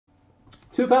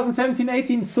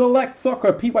2017-18 Select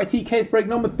Soccer PYT case break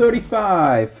number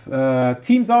 35.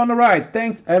 Teams are on the right.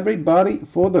 Thanks everybody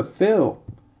for the fill.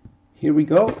 Here we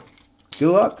go.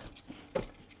 Good luck.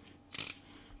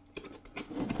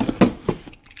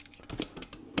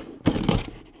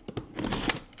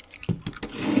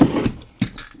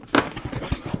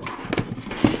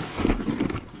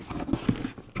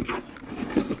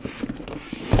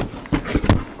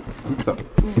 So,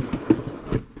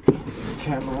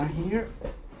 camera here.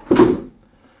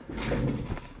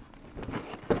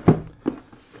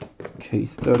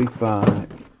 Case 35.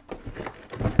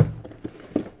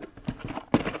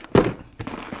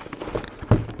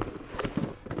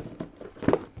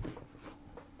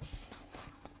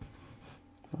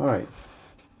 All right.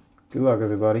 Good luck,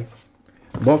 everybody.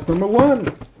 Box number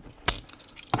 1.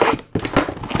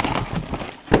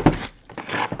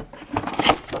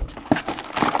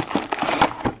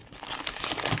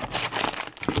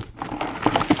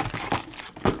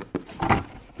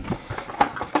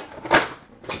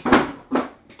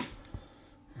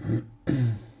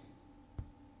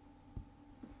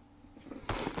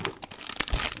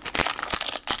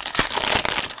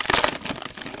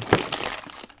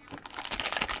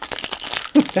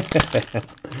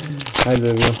 Hi,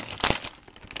 Vivian.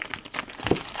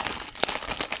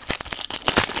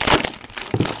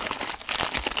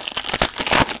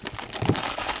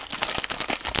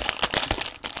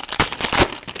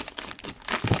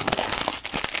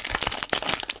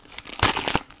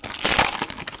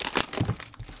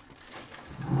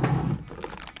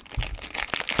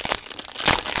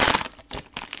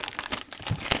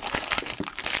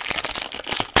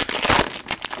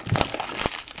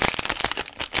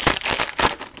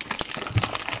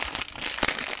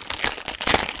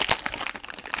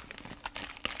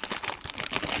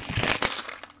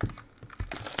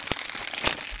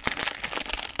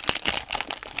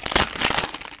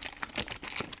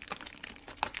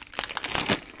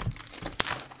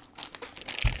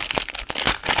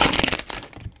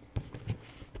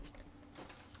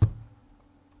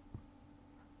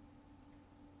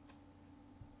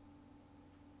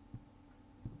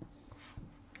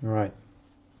 All right,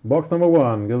 box number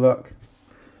 1. Good luck.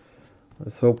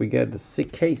 Let's hope we get the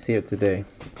sick case here today.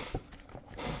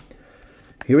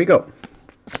 Here we go.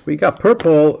 We got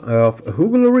purple of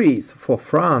Hugo Lloris for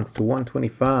France to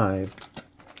 125.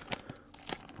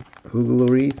 Hugo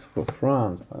Lloris for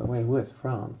France. By the way, who is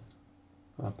France?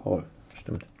 Paul.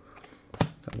 Stimmt.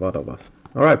 Da war doch was.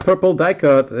 All right, purple die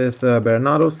cut is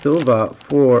Bernardo Silva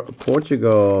for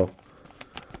Portugal.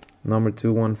 Number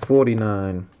 2,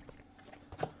 149.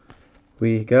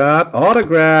 We got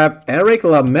autograph Eric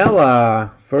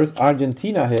Lamela. First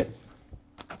Argentina hit.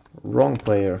 Wrong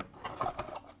player.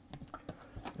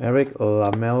 Eric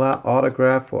Lamela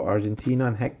autograph for Argentina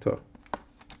and Hector.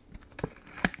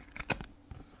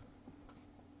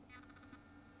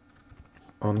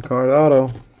 On card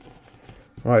auto.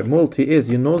 Alright, multi is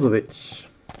Junozovic.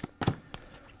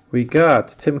 We got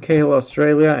Tim Cahill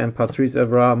Australia and Patrice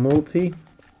Evra multi.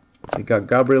 We got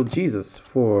Gabriel Jesus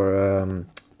for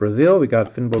Brazil. We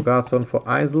got Finn Bogason for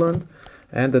Iceland.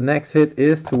 And the next hit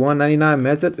is to 199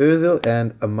 Mesut Özil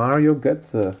and Mario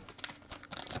Götze.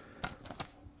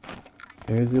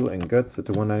 Özil and Götze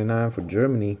to 199 for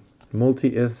Germany. Multi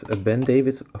is Ben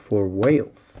Davis for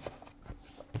Wales.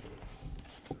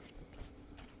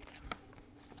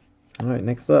 Alright,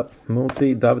 next up,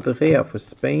 multi David De Gea for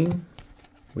Spain.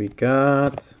 We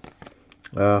got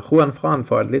Juan Fran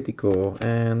for Atletico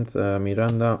and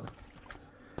Miranda.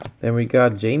 Then we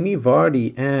got Jamie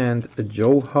Vardy and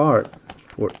Joe Hart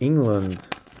for England,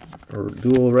 or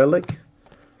dual relic.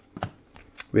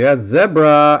 We got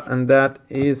Zebra, and that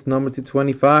is number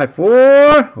 225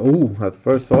 for... Oh, at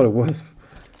first thought it was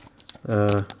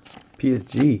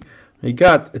PSG. We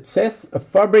got Cesc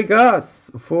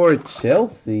Fabregas for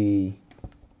Chelsea.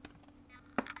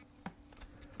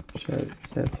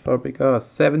 Cesc Fabregas,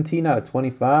 17 out of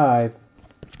 25.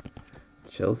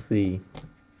 Chelsea.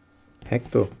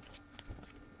 Hector.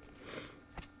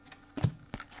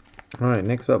 Alright,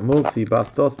 next up, multi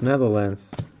Bastos, Netherlands.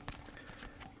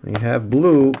 We have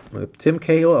blue with Tim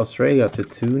Cahill, Australia to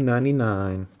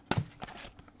 299.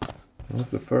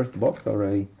 That's the first box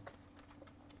already.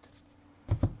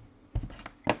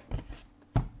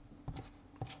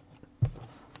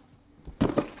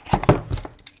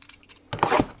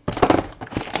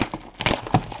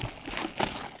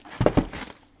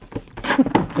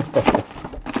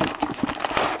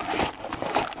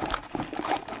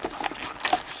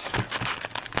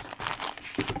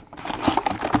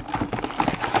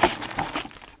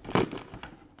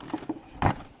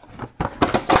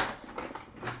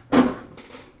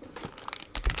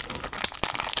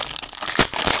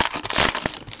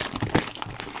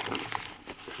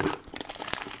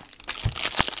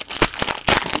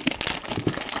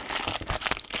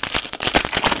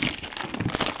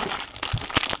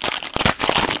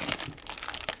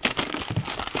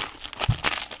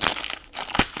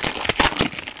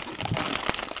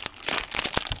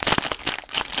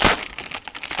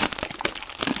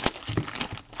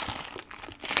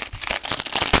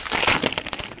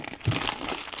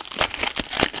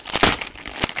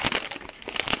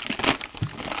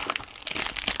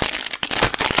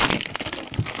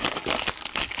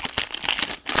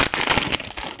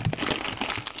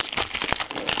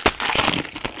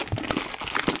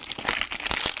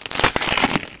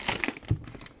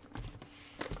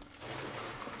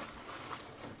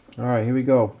 Alright, here we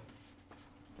go.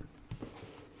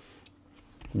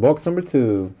 Box number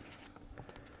 2.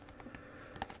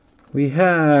 We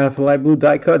have light blue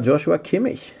die cut Joshua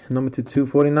Kimmich, number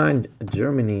 249,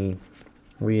 Germany.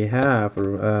 We have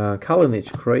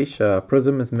Kalinic, Croatia.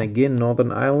 Prism is McGinn,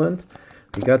 Northern Ireland.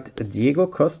 We got Diego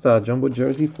Costa, jumbo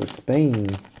jersey for Spain.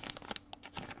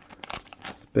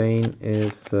 Spain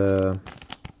is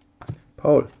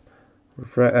Paul.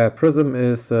 Prism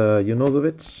is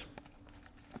Junozovic.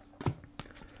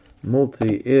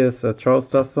 Multi is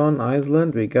Charles Dasson,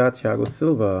 Iceland. We got Thiago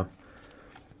Silva.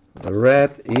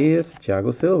 Red is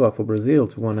Thiago Silva for Brazil,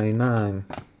 199.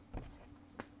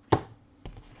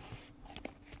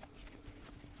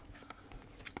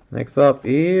 Next up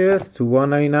is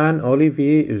 199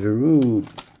 Olivier Giroud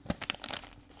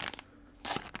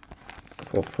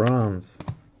for France.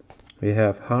 We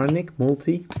have Harnik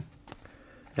multi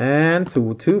and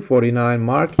 249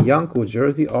 Mark Janko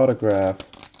jersey autograph.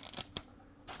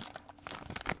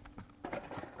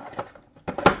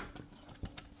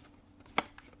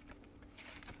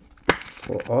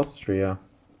 For Austria,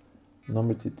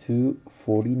 number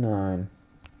 249.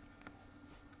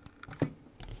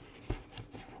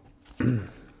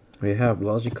 We have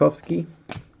Blazikowski.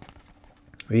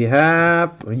 We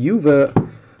have Juve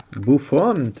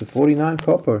Buffon to 49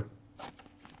 copper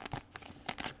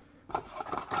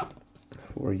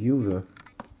for Juve.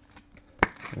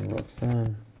 And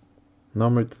Roxanne,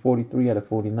 number 43 out of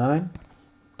 49.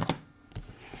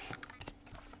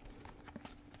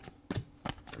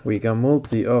 We got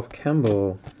multi of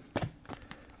Campbell.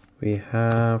 We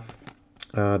have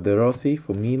De Rossi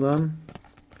for Milan.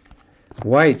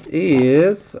 White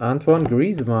is Antoine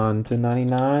Griezmann to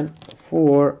 99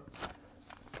 for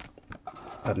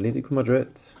Atletico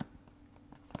Madrid.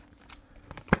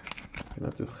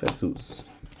 To Jesus.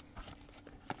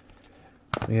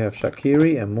 We have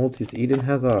Shaqiri and multis Eden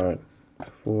Hazard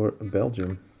for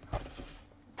Belgium.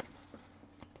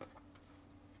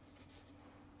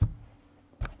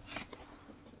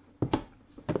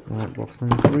 Alright, box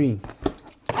number 3.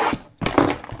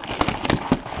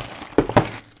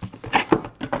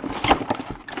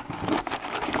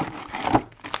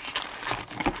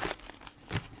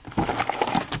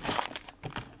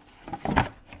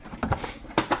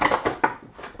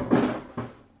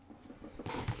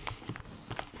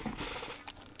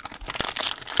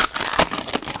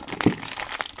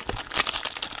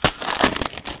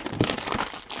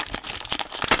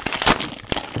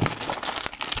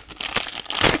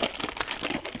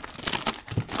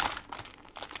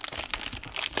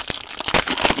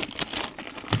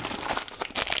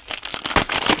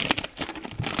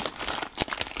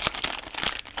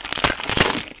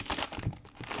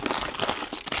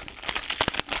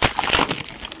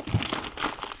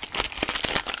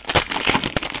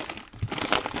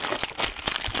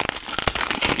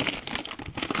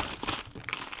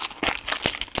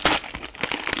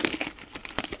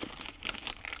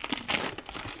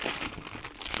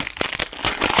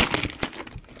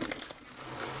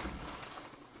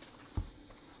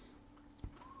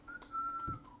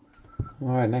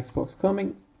 Alright, next box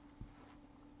coming.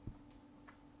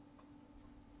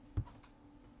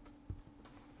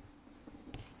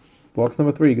 Box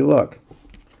number 3, good luck.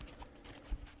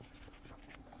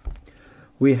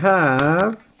 We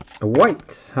have a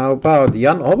white. How about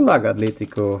Jan Oblak,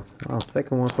 Atletico? Oh,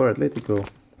 second one for Atletico.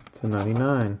 To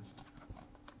 99.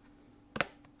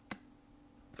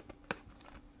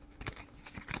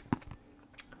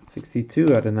 $62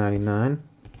 out of 99.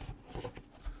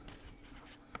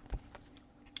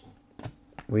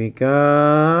 We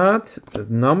got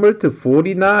number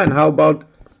 249. How about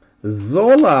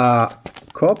Zola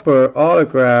copper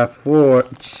autograph for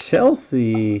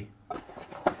Chelsea?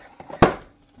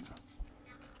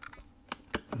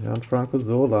 Gianfranco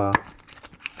Zola.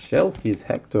 Chelsea's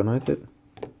Hector, nice it.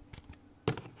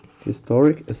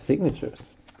 Historic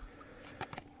signatures.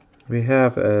 We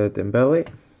have Dembele.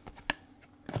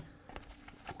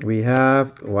 We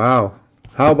have, wow.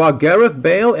 How about Gareth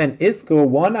Bale and Isco,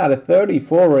 1 out of 30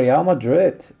 for Real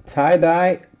Madrid.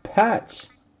 Tie-dye patch.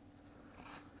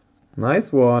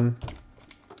 Nice one.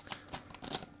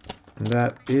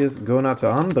 That is going out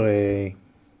to Andre.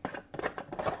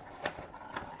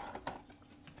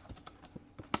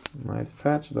 Nice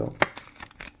patch though.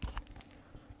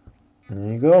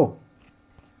 There you go.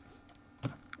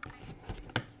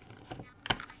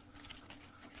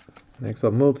 Next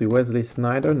up, multi Wesley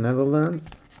Sneijder, Netherlands.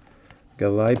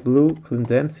 Got light blue, Clint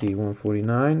Dempsey,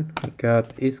 149. We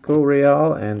got Isco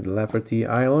Real and Lafferty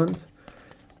Island.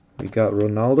 We got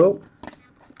Ronaldo,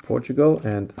 Portugal,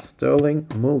 and Sterling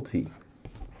multi.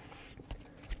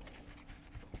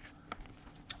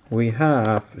 We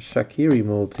have Shaqiri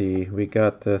multi. We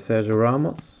got Sergio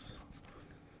Ramos.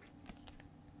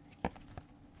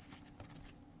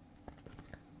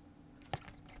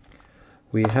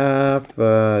 We have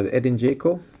Edin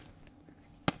Dzeko.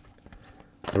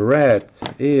 Red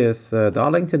is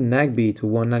Darlington Nagby to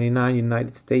 199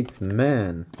 United States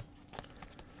man.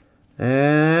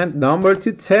 And number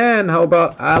 210, how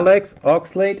about Alex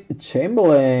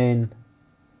Oxlade-Chamberlain?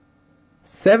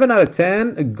 7 out of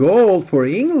 10, a gold for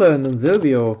England and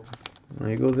Silvio. There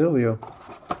you go, Silvio.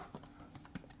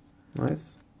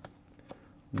 Nice.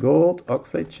 Gold,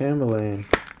 Oxlade-Chamberlain.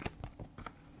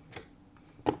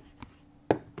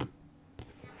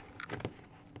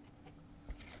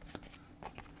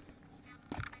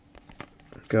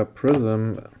 Got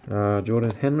Prism,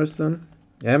 Jordan Henderson.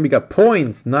 And we got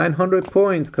points, 900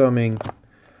 points coming.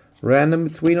 Random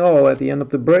between all at the end of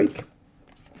the break.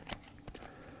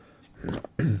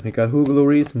 We got Hugo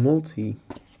Lloris multi.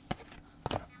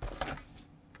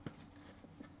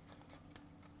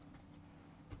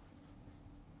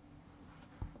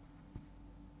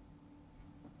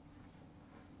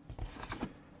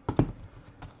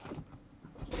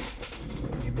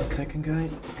 Give me a second,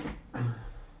 guys.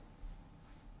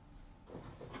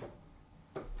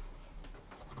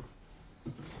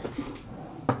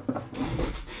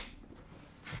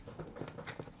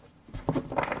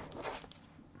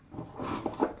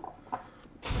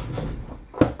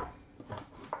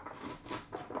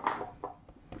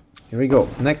 Here we go,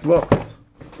 next box.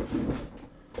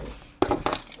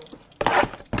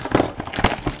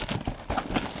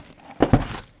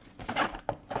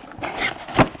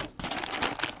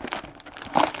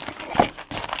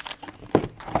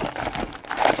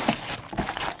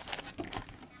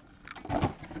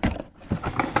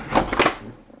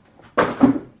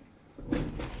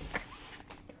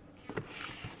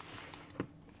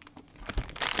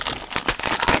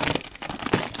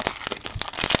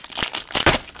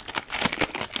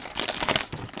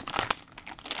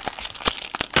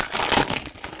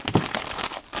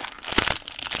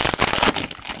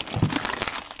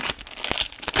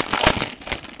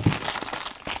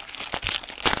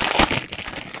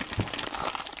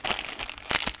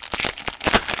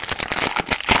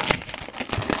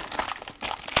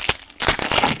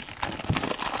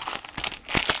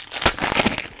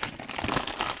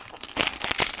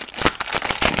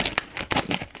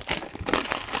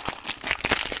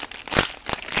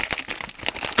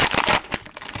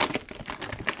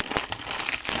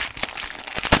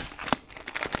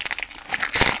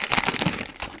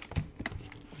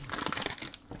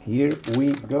 Here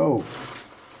we go.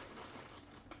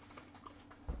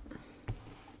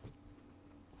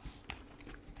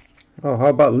 Oh, how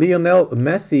about Lionel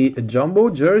Messi, a jumbo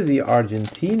jersey,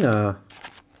 Argentina.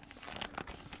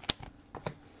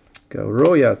 Go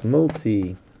Royas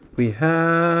multi. We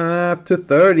have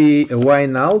 230, a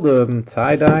Wijnaldum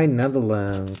tie-dye,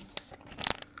 Netherlands.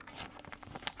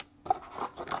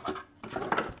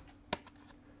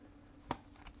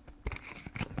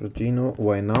 Gino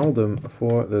Wijnaldum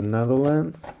for the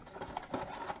Netherlands.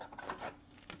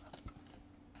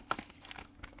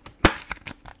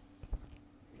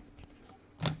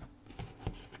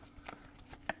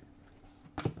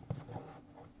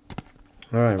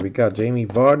 Alright, we got Jamie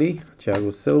Vardy,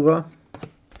 Thiago Silva.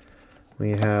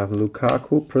 We have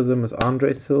Lukaku, Prism is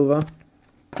Andre Silva.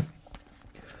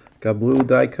 Got blue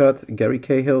die cut, Gary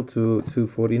Cahill to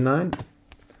 249.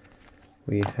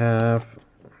 We have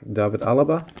David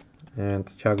Alaba and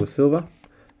Thiago Silva.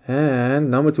 And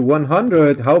number to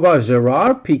 100, how about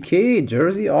Gerard Piqué,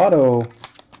 jersey auto.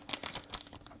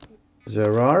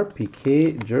 Gerard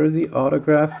Piqué, jersey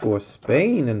autograph for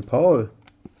Spain and Paul.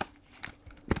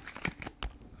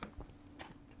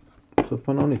 Trifft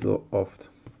man auch nicht so oft.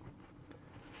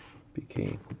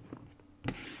 Piqué.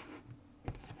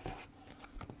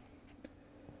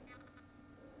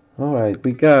 Alright,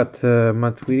 we got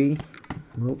Matuidi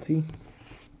multi.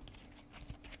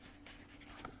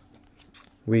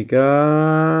 We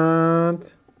got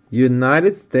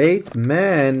United States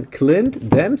man Clint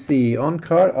Dempsey on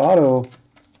card auto.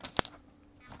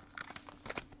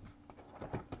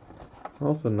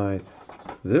 Also nice.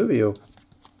 Silvio.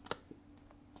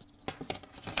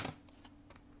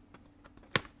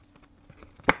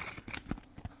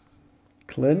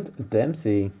 Clint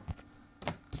Dempsey.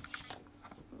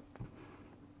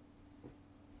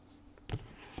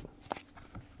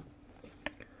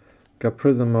 Got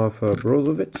Prism of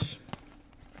Brozovic.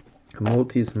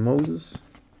 Multis Moses.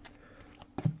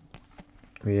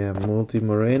 We have Multi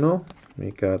Moreno.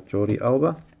 We got Jordi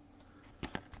Alba.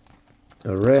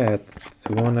 A red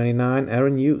to 199,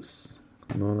 Aaron Hughes.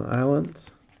 Northern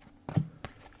Ireland.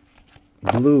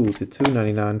 blue to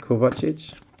 299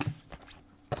 Kovacic.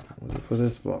 What's it for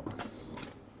this box?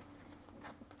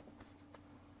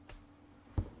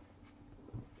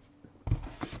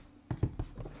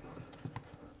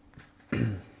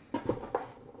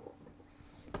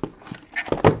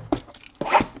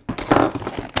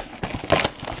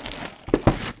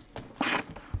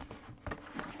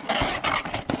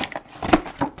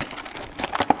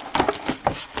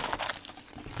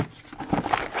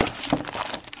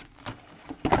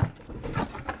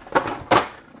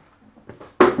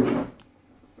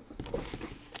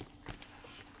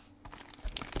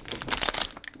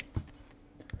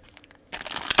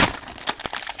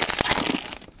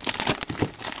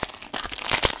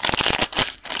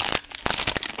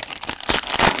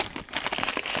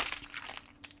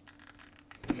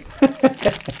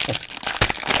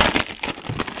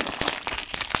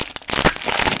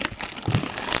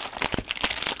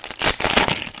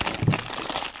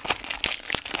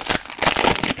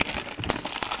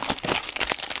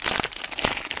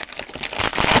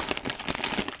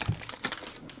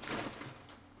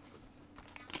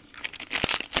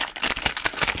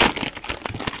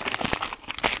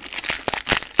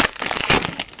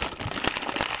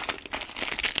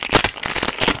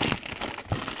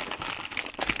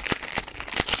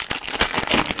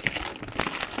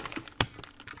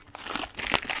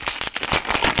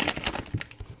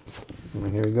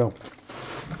 Here we go.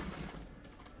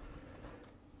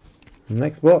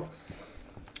 Next box.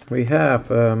 We have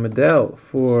Medel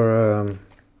for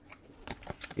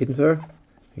Inter.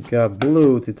 We got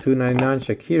blue to 299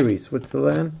 Shaqiri,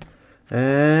 Switzerland.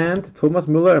 And Thomas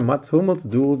Müller and Mats Hummels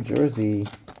dual jersey,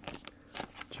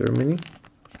 Germany.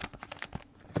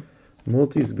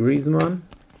 Multis Griezmann.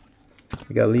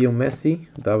 We got Leo Messi,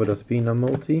 David Ospina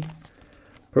multi.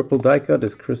 Purple die cut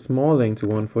is Chris Smalling to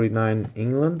 149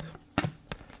 England.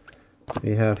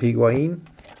 We have Higuain,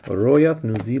 Royas,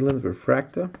 New Zealand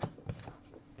refractor.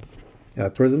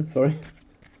 Prism, sorry.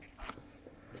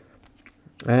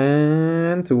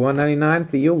 And to 199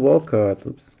 Theo Walcott.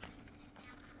 Oops.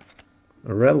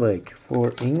 A relic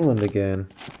for England again.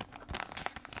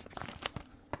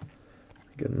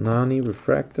 We got Nani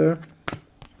refractor.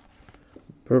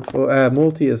 Purple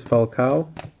multi is Falcao.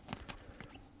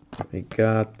 We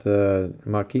got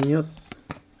Marquinhos.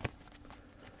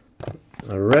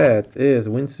 Red is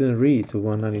Winston Reed to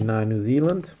 199 New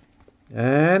Zealand.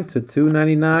 And to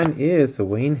 299 is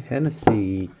Wayne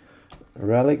Hennessy.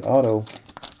 Relic auto.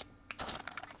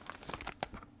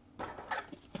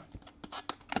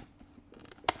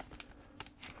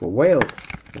 For Wales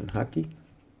in hockey.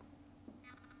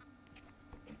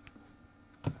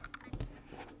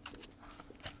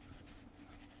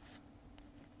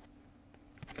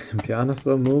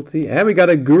 Pianoslow multi. And we got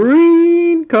a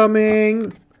green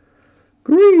coming.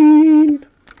 Green.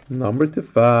 Number to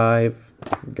 5.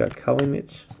 We got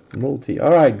Kalinic multi.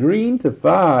 Alright, green to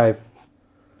 5.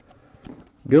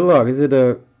 Good luck. Is it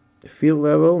a field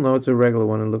level? No, it's a regular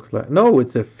one, it looks like. No,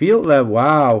 it's a field level.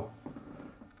 Wow.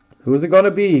 Who's it going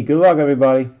to be? Good luck,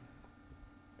 everybody.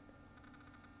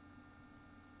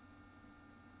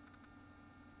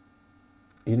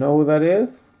 You know who that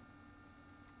is?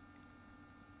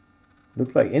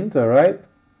 Looks like Inter, right?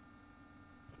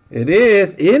 It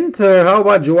is Inter. How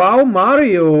about Joao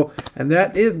Mario? And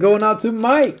that is going out to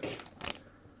Mike.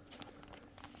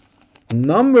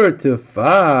 Number to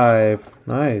 5.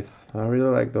 Nice. I really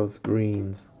like those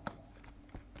greens.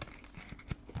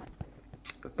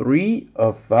 3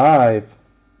 of 5.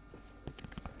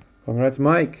 Congrats,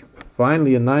 Mike.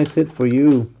 Finally a nice hit for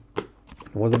you. It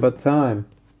was about time.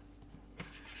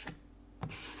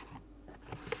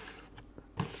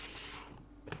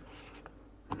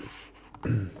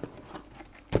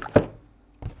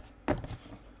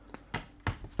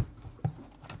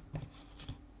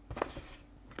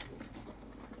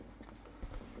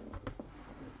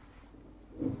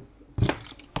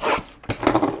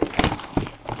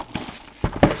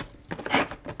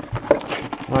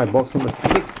 Alright, box number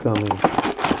 6 coming.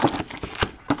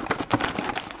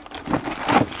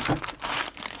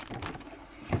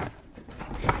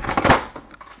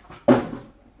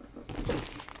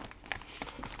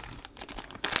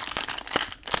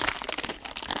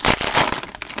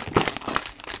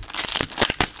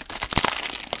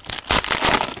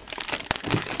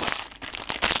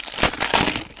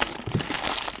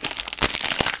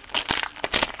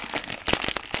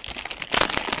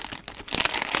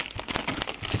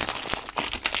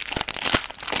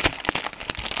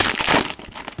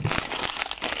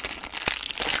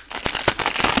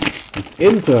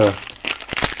 Inter.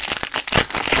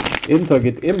 Inter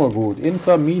geht immer gut.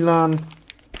 Inter, Milan.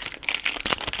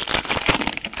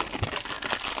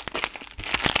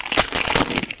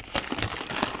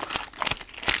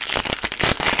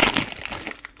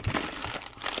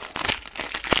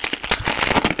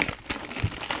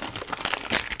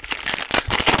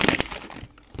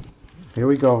 Here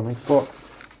we go, next box.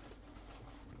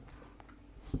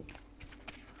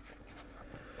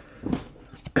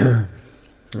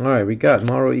 Alright, we got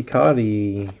Mauro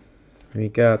Icardi. We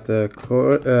got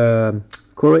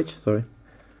Courage, sorry.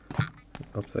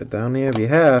 Upside down here. We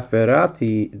have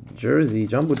Ferrati jersey,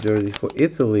 jumbo jersey for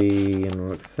Italy and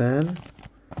Roxanne.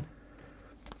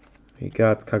 We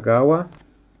got Kagawa.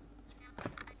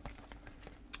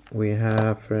 We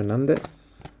have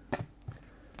Fernandez.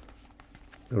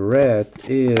 Red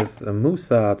is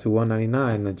Musa to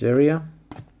 199, Nigeria.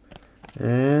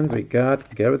 And we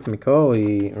got Gareth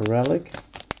McCauley relic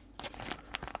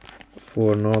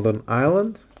for Northern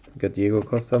Ireland. We got Diego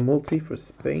Costa multi for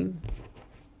Spain.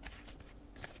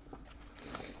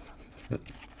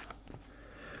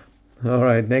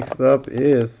 Alright, next up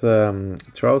is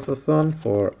Traustason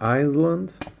for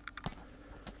Iceland.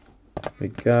 We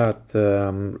got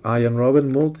Ian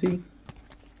Robin multi.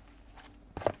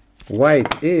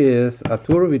 White is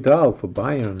Arturo Vidal for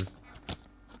Bayern.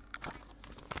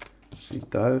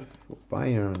 Vidal for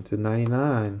Bayern to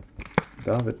 99.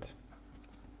 David.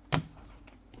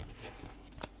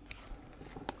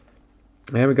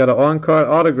 And we got an on-card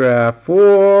autograph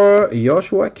for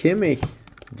Joshua Kimmich,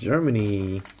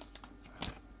 Germany.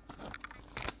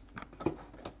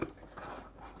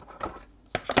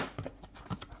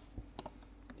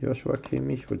 Joshua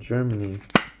Kimmich for Germany.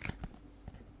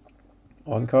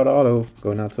 On-card auto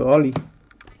going out to Ollie.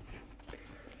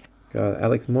 Got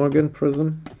Alex Morgan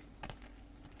Prism.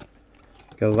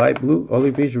 Got light blue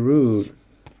Olivier Giroud,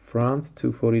 France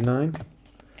 249.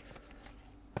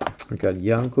 We got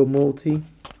Yanko multi.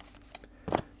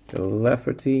 Got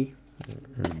Lafferty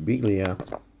and Biglia.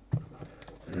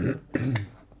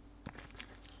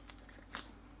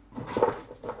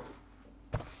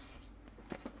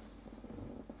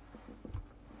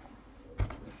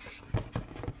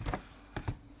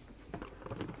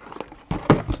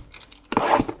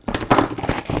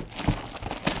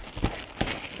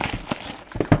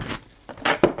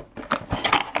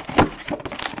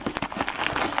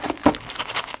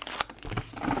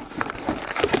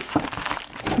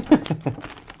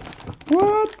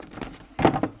 What?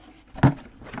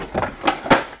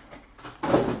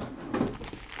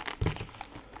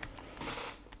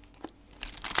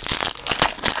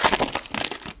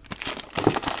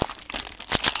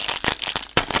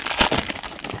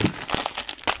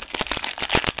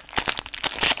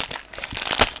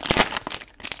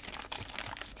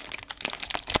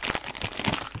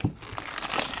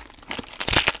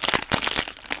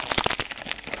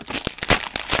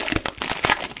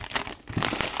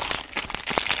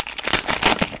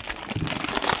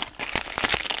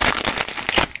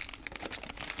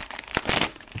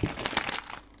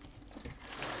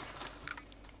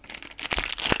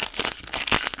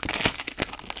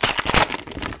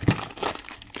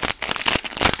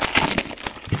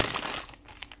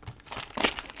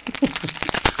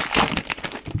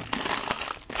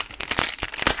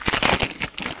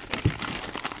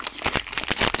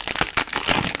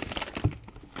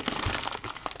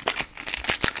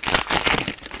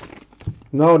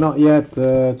 No, not yet,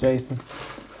 Jason.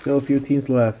 Still a few teams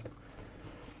left.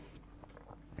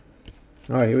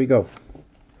 Alright, here we go.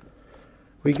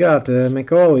 We got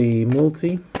Macaulay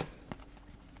multi.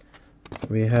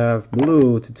 We have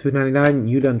blue to 299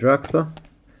 Julian Draxler.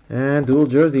 And dual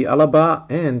jersey Alaba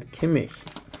and Kimmich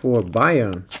for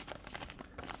Bayern.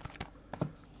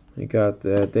 We got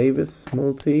Davis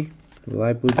multi.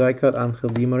 Light blue die cut Angel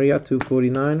Di Maria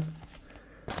 249.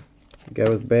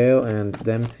 Gareth Bale and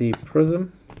Dempsey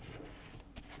Prism.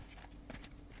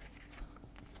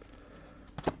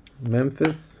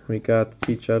 Memphis, we got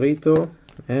Chicharito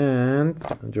and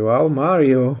Joao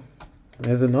Mario.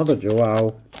 There's another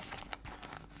Joao.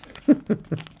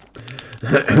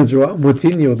 Joao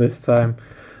Moutinho this time.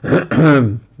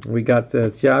 We got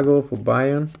Thiago for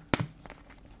Bayern.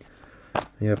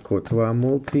 We have Courtois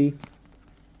multi.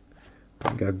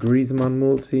 We got Griezmann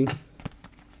multi.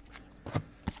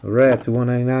 Red to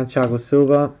 199 Thiago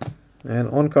Silva. And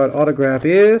on-card autograph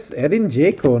is Edin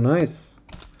Dzeko. Nice.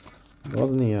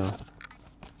 Bosnia.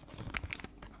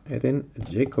 Edin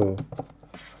Dzeko.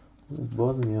 Who's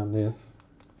Bosnia on this?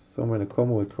 Somewhere in the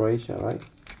combo with Croatia, right?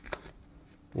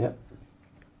 Yep.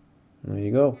 There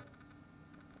you go.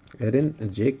 Edin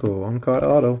Dzeko. On-card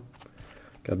auto.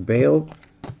 Got Bale.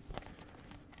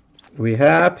 We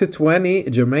have to 20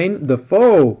 Jermaine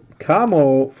Defoe.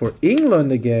 Camo for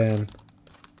England again.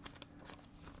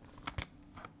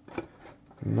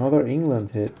 Another England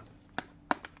hit.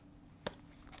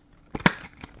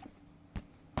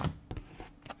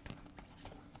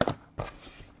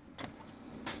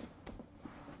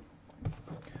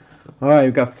 Alright,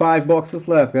 we've got 5 boxes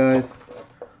left, guys.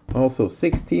 Also,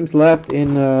 6 teams left in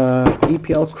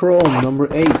EPL Chrome number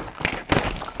 8.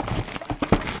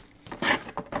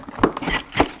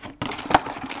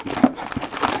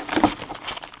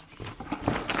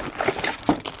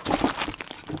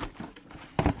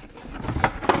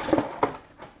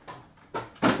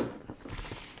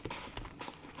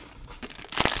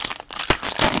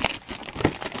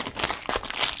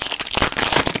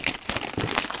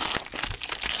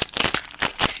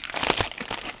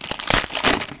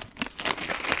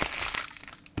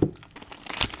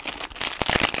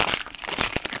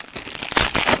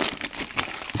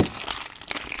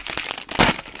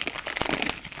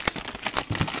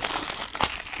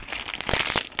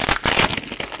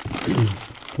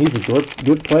 He's a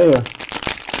good player.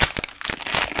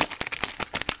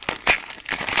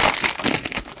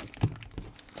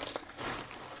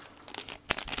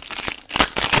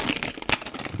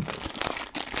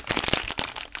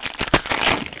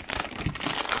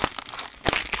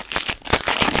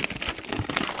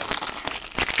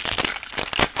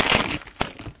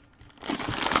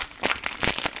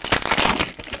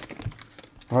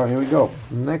 Alright, here we go.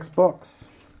 Next box.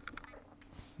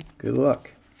 Good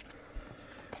luck.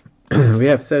 We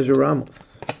have Sergio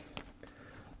Ramos.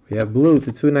 We have blue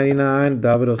to 299,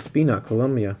 David Ospina,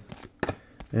 Colombia.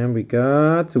 And we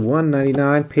got to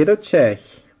 199, Petr Cech.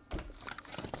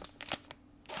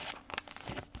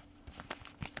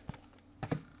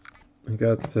 We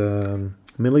got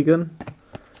Milligan.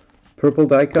 Purple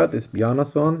die cut is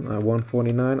Bjarnason,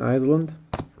 149, Iceland.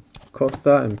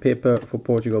 Costa and Pepe for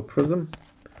Portugal, Prism.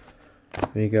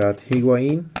 We got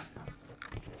Higuain.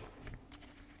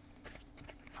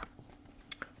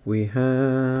 We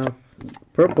have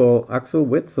purple Axel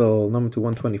Witsel, number to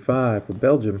 125 for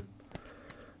Belgium.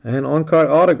 And on-card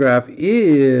autograph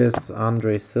is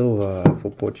Andre Silva for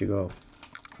Portugal.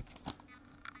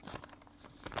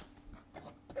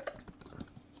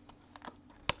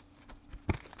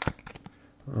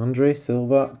 Andre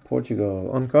Silva, Portugal.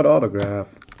 On-card autograph.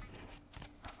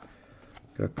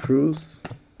 Got Cruz.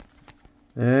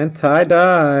 And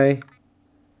tie-dye.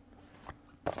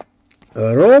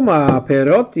 Roma,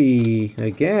 Perotti.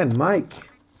 Again,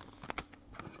 Mike.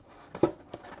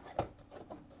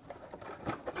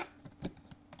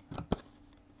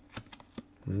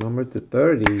 Number to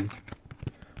 30.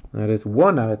 That is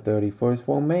 1 out of 30. First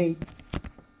one made.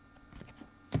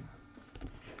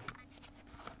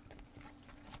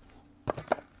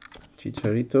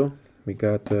 Chicharito. We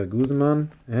got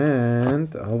Guzman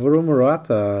and Alvaro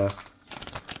Morata.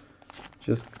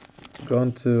 Just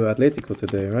gone to Atletico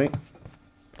today, right?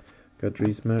 Got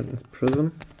Dries Mertens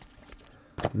Prism.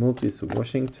 Multis to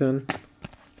Washington.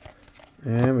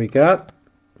 And we got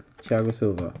Thiago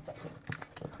Silva.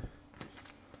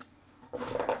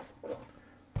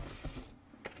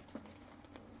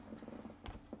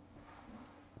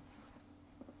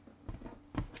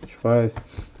 Twice.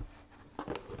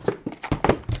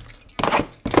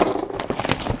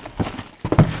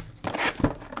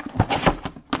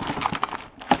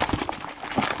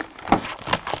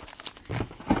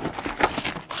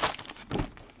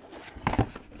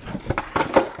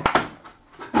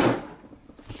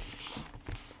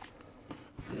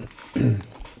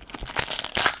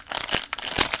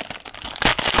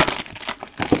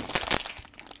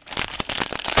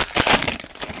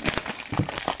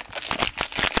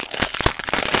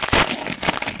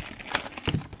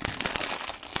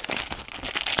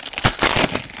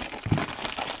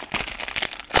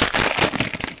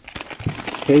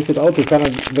 Cased Auto kann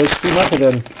er, welches Team hat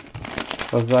er denn?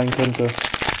 Was sein könnte?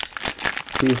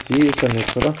 PSG ist ja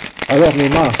nichts, oder? Ah doch,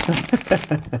 Neymar.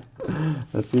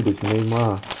 Natürlich,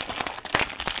 Neymar.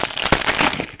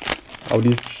 Aber die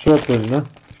ist Short-Print, ne?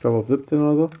 Ich glaube auf 17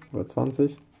 oder so. Oder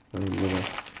 20.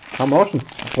 Haben wir auch schon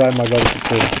zweimal, glaube ich,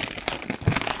 gezogen.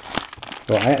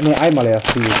 So, ne, einmal erst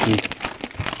PSG.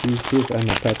 PSG ist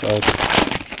einmal Patch out.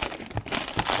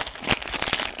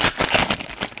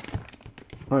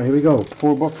 Alright, here we go.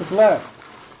 4 boxes left.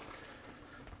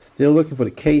 Still looking for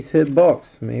the case hit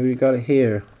box. Maybe we got it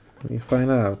here. Let me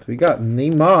find out. We got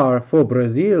Neymar for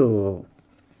Brazil.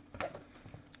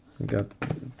 We got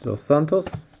Dos Santos.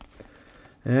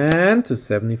 And to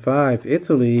 75,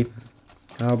 Italy.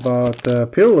 How about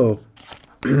Pirlo?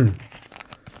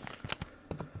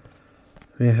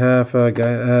 We have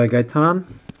Gaetan.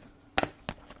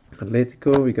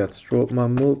 Atletico. We got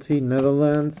Strootman Multi,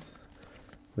 Netherlands.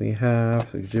 We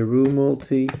have Giroud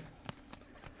multi,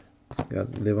 got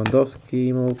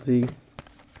Lewandowski multi,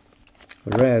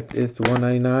 red is to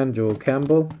 199, Joel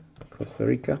Campbell, Costa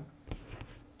Rica.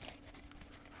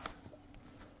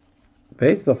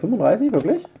 Base ist auf 35,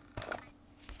 wirklich?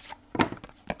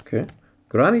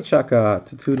 Granit Xhaka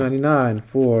to 299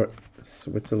 for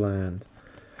Switzerland.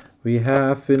 We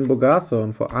have Finn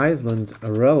Bogason for Iceland,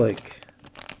 a relic.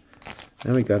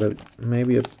 And we got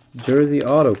maybe a jersey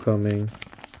auto coming.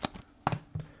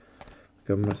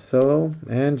 Got Marcelo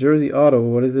and jersey auto.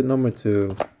 What is it? Number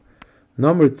 2.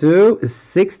 Number 2 is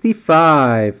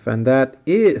 65, and that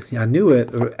is, I knew it,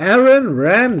 Aaron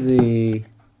Ramsey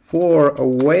for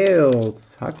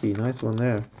Wales. Hockey, nice one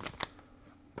there.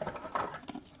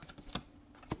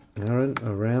 Aaron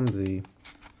Ramsey.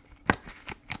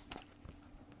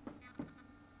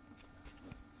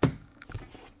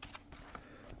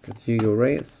 Got Hugo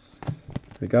Reyes.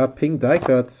 We got pink die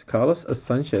cut, Carlos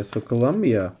Sanchez for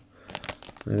Colombia.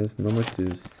 That is number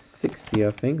 260,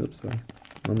 I think. Oops, sorry.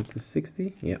 Number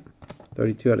 260? Yeah.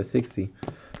 32 out of 60.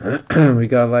 We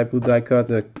got light blue die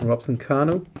cut, Robson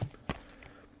Kanu.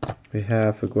 We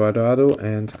have Guardado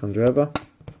and Condreva.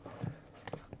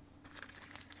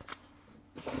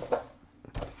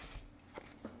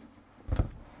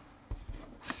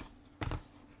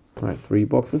 Alright, 3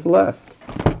 boxes left.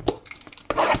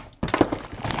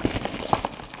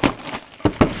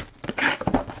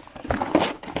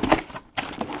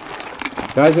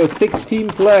 Guys, there are 6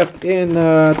 teams left in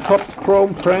Topps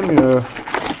Chrome Premier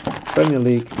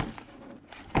League.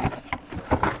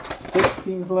 6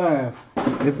 teams left.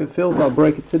 If it fills, I'll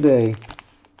break it today.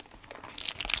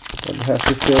 But it has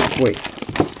to fill quick.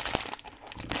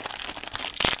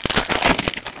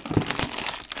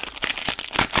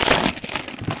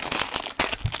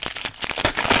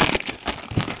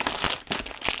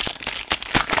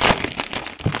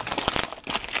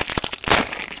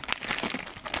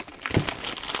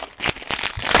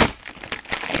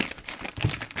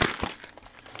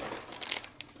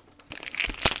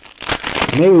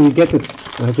 Maybe we get to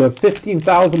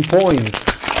 15,000 points.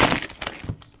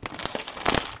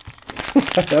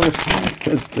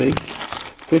 Let's see.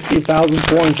 50,000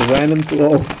 points, random to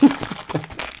all.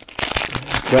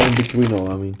 Random between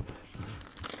all, I mean.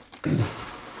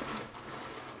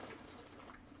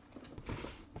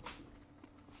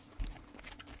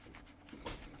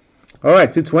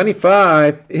 Alright,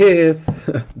 225 is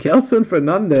Gelson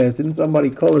Fernandez. Didn't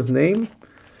somebody call his name?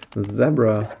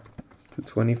 Zebra.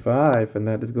 225, and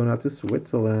that is going out to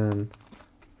Switzerland.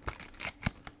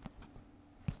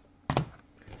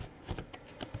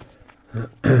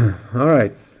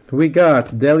 Alright, we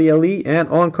got Dele Alli and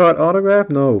on-card autograph.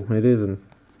 No, it isn't.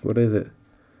 What is it?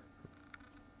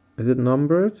 Is it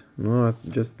numbered? No, I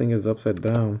just think it's upside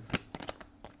down.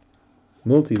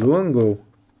 Multi Luongo,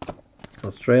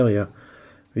 Australia.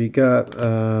 We got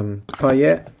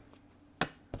PYT.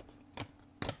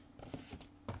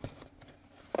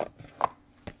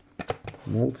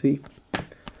 Multi.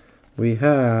 We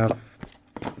have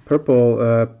purple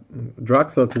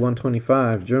Draxler to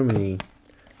 125, Germany.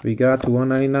 We got to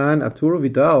 199 Arturo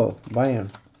Vidal,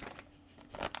 Bayern.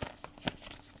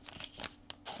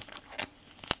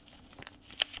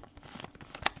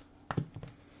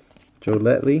 Joe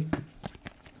Letley,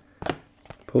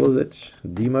 Pulisic,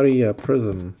 Di Maria,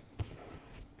 Prism.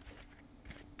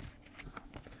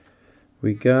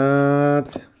 We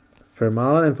got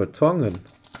Vermaelen and Vertonghen.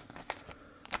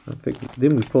 I think,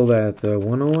 didn't we pull that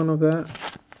 101 of that?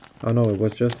 Oh no, it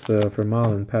was just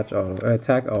Vermaelen patch auto,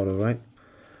 attack auto, right?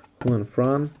 Juan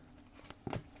Fran.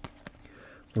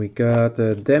 We got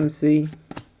Dempsey.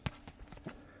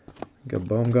 We got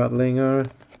Baumgartlinger.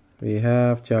 We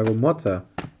have Thiago Motta.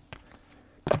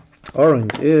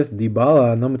 Orange is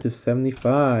Dybala, number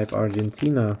 275,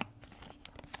 Argentina.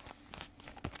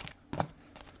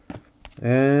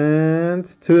 And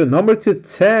to number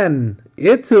 210,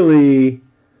 Italy,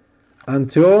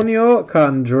 Antonio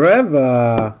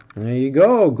Candreva. There you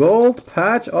go, gold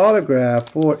patch autograph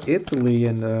for Italy,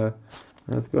 and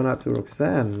that's going out to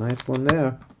Roxanne. Nice one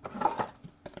there.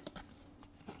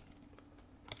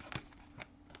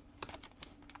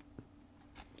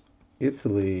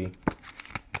 Italy,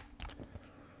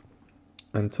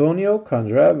 Antonio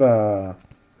Candreva.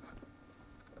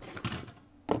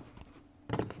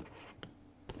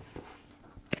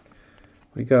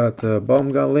 We got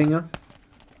Baumgartlinger,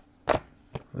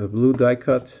 a blue die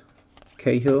cut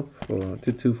Cahill for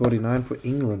 249 for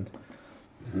England.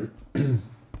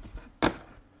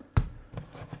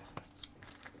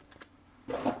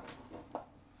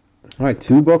 All right,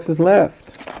 2 boxes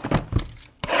left.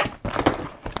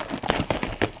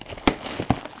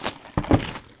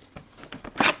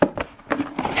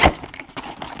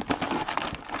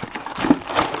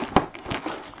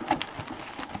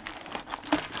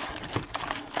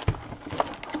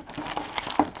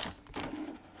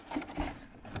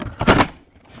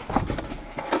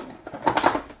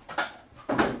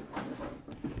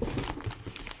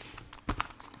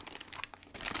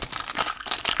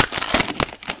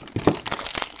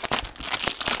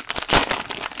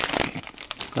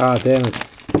 Ah, damn it.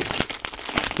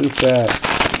 Too sad.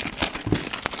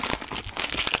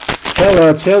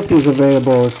 Well, Chelsea's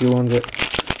available if you want it.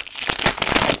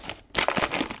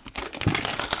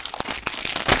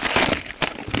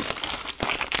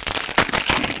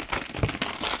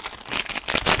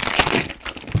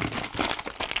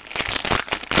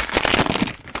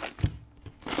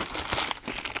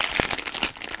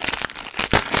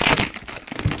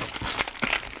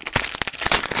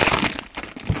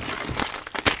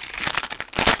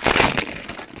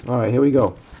 Alright, here we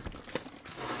go.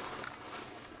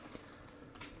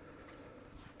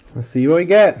 Let's see what we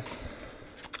get.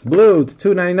 Blue to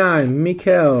 299,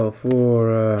 Mikel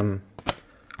for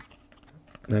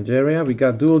Nigeria. We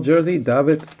got dual jersey,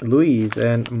 David Luiz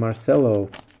and Marcelo.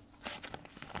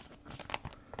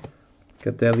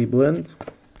 Got Deli Blind.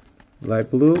 Light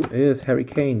blue is Harry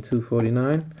Kane,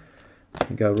 249.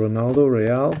 We got Ronaldo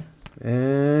Real.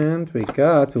 And we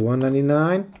got to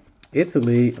 199,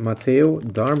 Italy, Matteo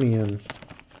Darmian.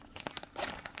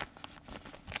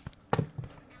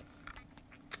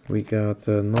 We got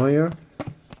Neuer,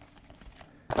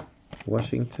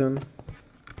 Washington.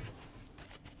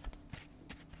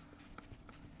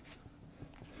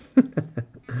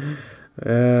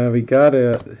 We got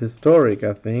a historic,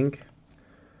 I think.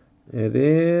 It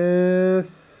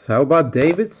is, how about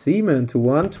David Seaman to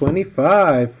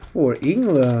 125 for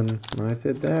England. Nice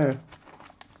hit there.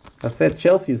 I said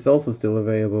Chelsea is also still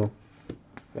available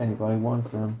if anybody wants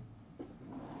them.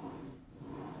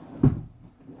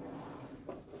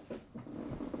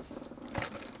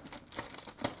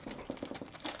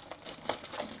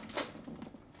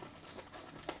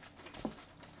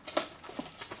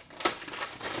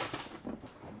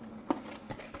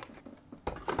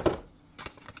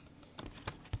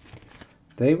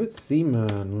 David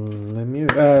Seaman,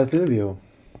 Silvio.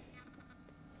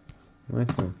 Nice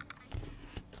one.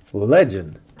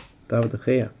 Legend, David De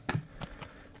Gea.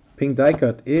 Pink die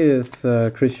cut is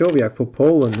Krychowiak for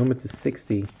Poland, number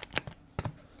 260.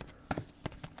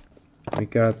 We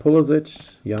got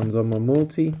Pulisic, Jan Sommer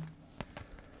multi.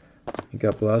 We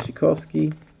got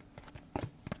Błaszczykowski.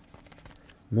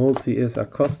 Multi is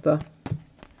Acosta.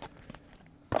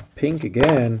 Pink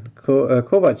again,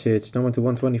 Kovacic, number to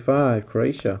 125,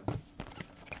 Croatia.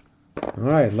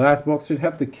 Alright, last box should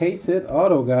have the case hit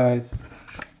auto, guys.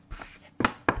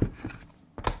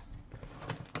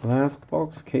 Last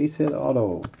box, case hit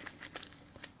auto.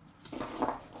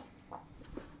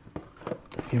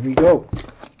 Here we go.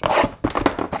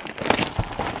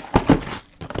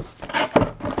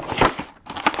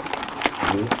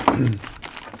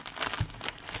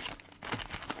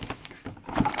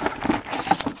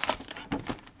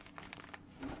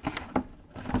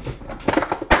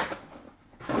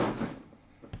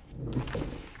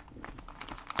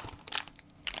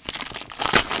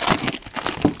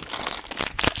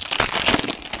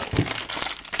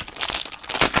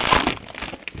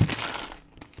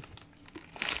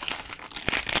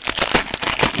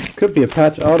 Could be a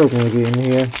patch auto maybe in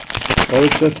here, or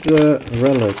it's just a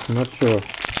relic, I'm not sure.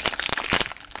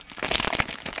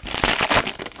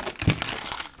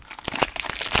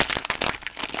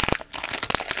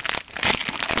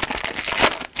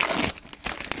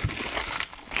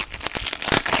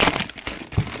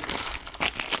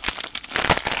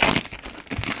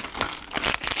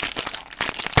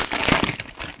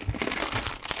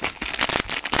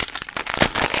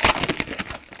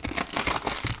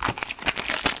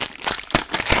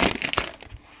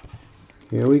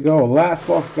 Here we go, last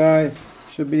box, guys.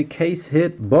 Should be the case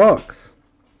hit box.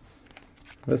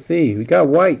 Let's see, we got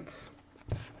whites.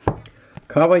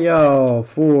 Carvajal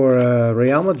for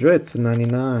Real Madrid to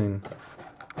 99.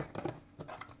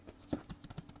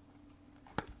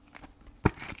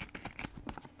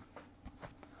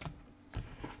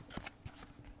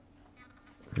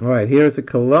 Alright, here's a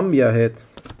Colombia hit.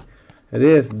 It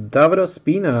is David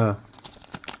Ospina.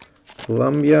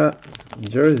 Colombia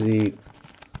jersey.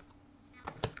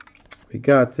 We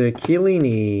got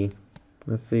Chiellini.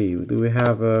 Let's see, do we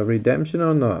have a redemption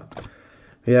or not?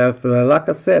 We have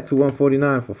Lacazette to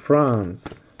 149 for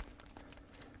France.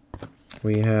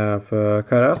 We have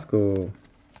Carrasco.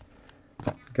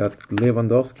 Got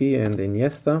Lewandowski and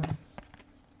Iniesta.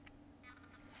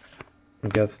 We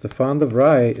got Stefan de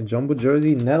Vrij, jumbo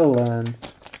jersey,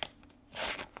 Netherlands.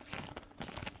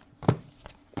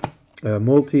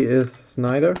 Multi is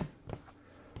Snyder.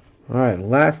 Alright,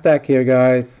 last stack here,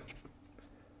 guys.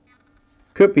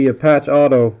 Could be a patch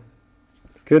auto.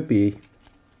 Could be.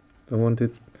 Don't want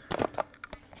to.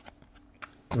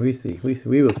 We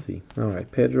will see.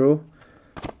 Alright, Pedro.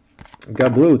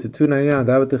 Got blue to 299,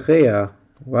 David De Gea.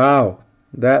 Wow.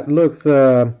 That looks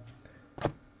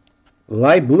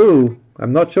Light blue.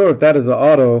 I'm not sure if that is an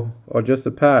auto or just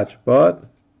a patch, but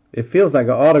it feels like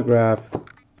an autograph.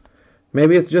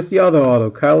 Maybe it's just the other auto.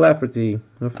 Kyle Lafferty.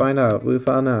 We'll find out. We'll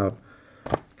find out.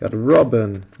 Got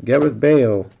Robin. Gareth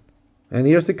Bale. And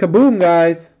here's the kaboom,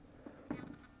 guys.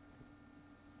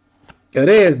 It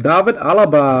is David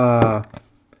Alaba.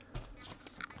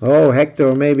 Oh,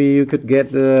 Hector, maybe you could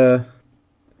get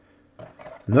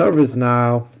nervous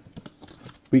now.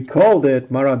 We called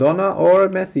it Maradona or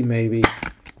Messi, maybe.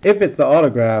 If it's the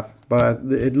autograph, but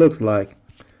it looks like.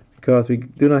 Because we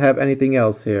do not have anything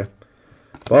else here.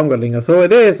 Baumgartlinger. So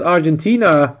it is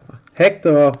Argentina.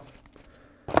 Hector.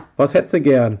 Was hättest du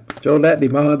gern? Joe Ledley,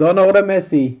 Maradona oder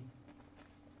Messi?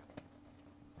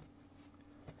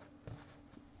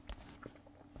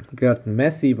 Got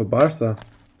Messi for Barca.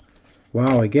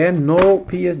 Wow, again, no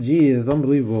PSG. It's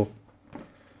unbelievable.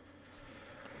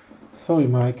 Sorry,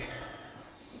 Mike.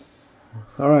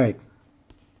 Alright.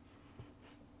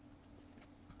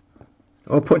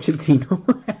 Oh, Pochettino.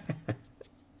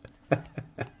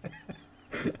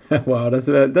 Wow, das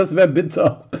wär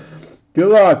bitter. Good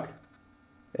luck.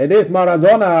 It is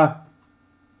Maradona.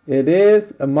 It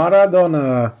is a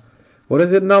Maradona. What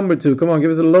is it number to? Come on,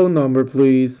 give us a low number,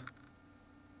 please.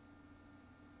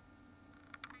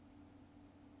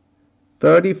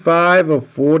 35 of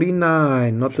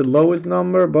 49. Not the lowest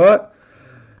number, but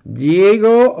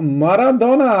Diego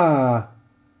Maradona.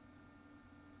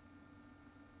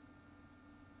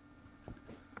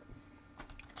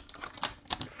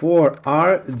 For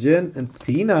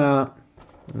Argentina.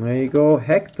 There you go,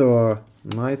 Hector.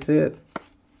 Nice hit.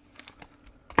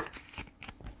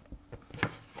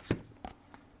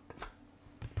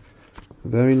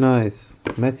 Very nice.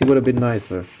 Messi would have been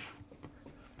nicer.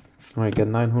 Alright, got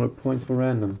 900 points for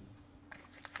random.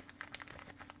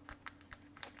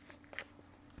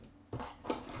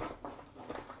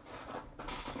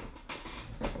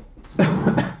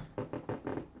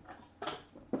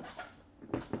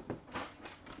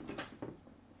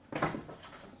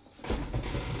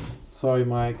 Sorry,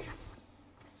 Mike.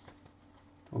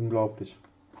 Unglaublich.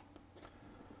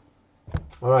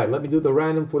 Alright, let me do the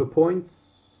random for the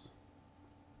points.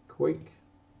 Quick.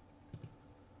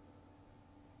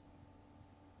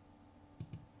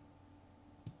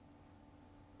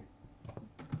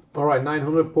 Alright,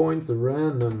 900 points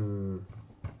random.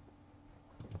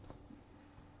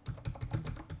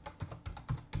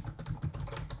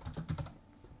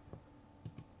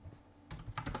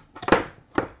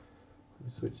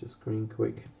 Switch the screen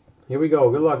quick. Here we go.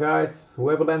 Good luck, guys.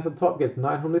 Whoever lands on top gets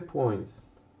 900 points.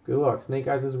 Good luck. Snake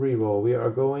Eyes is reroll. We are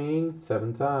going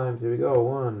 7 times. Here we go.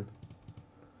 1,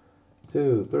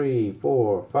 2, 3,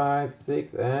 4, 5,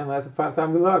 6, and last and final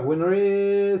time. Good luck. Winner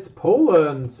is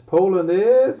Poland. Poland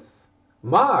is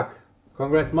Mark.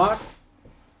 Congrats, Mark.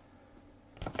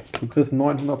 Du kriegst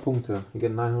 900 Punkte. You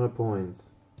get 900 points.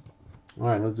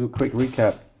 Alright, let's do a quick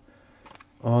recap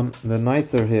on the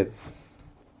nicer hits.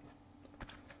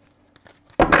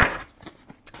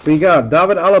 We got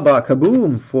David Alaba,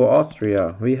 kaboom, for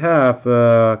Austria. We have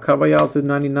Carvajal to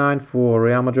 99 for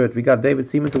Real Madrid. We got David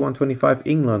Seaman to 125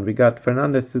 England. We got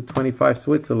Fernandez to 25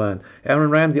 Switzerland.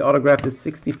 Aaron Ramsey autograph to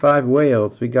 65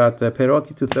 Wales. We got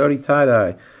Perotti to 30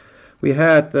 tie-dye. We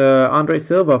had Andre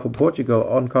Silva for Portugal,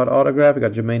 on-card autograph. We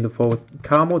got Jermaine Defoe with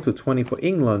Camo to 20 for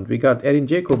England. We got Edin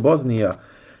Dzeko, Bosnia.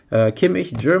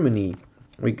 Kimmich, Germany.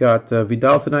 We got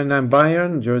Vidal to 99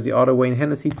 Bayern. Jersey auto Wayne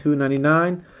Hennessy to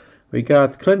 99. We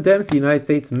got Clint Dempsey, United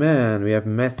States man. We have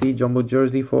Messi, jumbo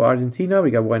jersey for Argentina.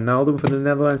 We got Wijnaldum for the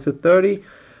Netherlands to 30.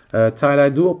 Tie-dye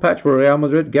dual patch for Real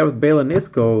Madrid, Gareth Bale and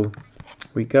Isco.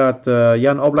 We got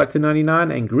Jan Oblak to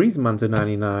 99 and Griezmann to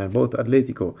 99, both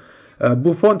Atletico.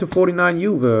 Buffon to 49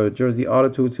 Juve, jersey auto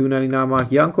to 299 Mark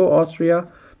Janko, Austria.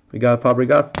 We got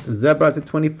Fabregas, Zebra to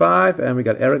 25, and we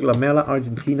got Eric Lamela,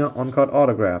 Argentina, on-card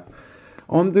autograph.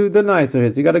 On to the nicer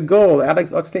hits. We got a goal,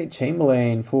 Alex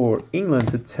Oxlade-Chamberlain for England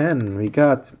to 10. We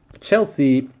got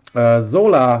Chelsea,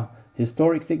 Zola,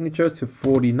 historic signatures to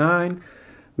 49.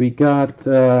 We got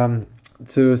to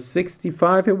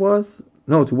 65 it was.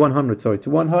 No, to 100, sorry. To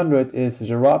 100 is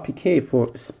Gerard Piqué for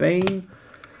Spain.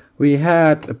 We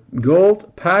had a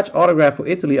gold patch autograph for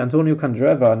Italy, Antonio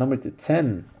Candreva, number to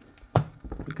 10.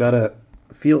 We got a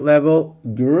field level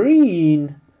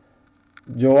green,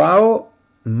 Joao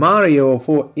Mario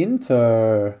for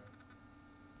Inter,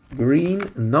 green,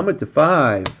 number to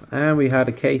 5. And we had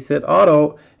a case hit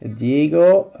auto,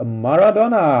 Diego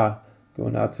Maradona,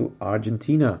 going out to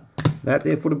Argentina. That's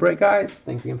it for the break, guys.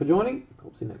 Thanks again for joining.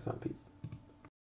 Hope to see you next time. Peace.